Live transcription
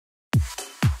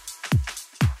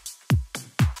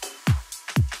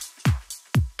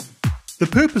The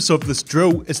purpose of this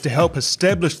drill is to help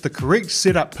establish the correct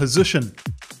setup position.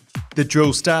 The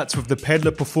drill starts with the paddler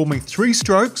performing 3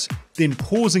 strokes, then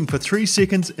pausing for 3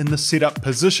 seconds in the setup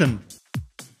position.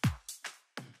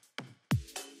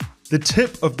 The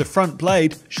tip of the front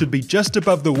blade should be just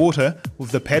above the water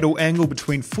with the paddle angle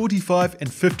between 45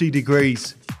 and 50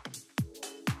 degrees.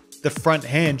 The front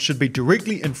hand should be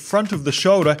directly in front of the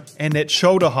shoulder and at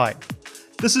shoulder height.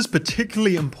 This is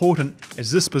particularly important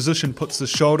as this position puts the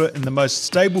shoulder in the most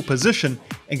stable position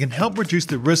and can help reduce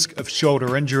the risk of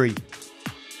shoulder injury.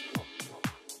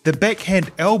 The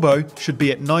backhand elbow should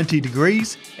be at 90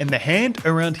 degrees and the hand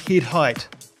around head height.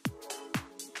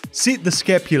 Set the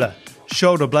scapula.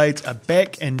 Shoulder blades are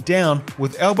back and down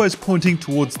with elbows pointing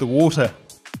towards the water.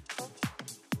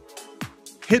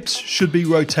 Hips should be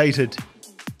rotated.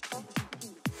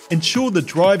 Ensure the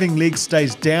driving leg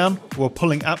stays down while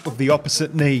pulling up with the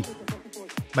opposite knee.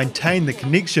 Maintain the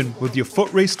connection with your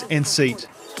footrest and seat.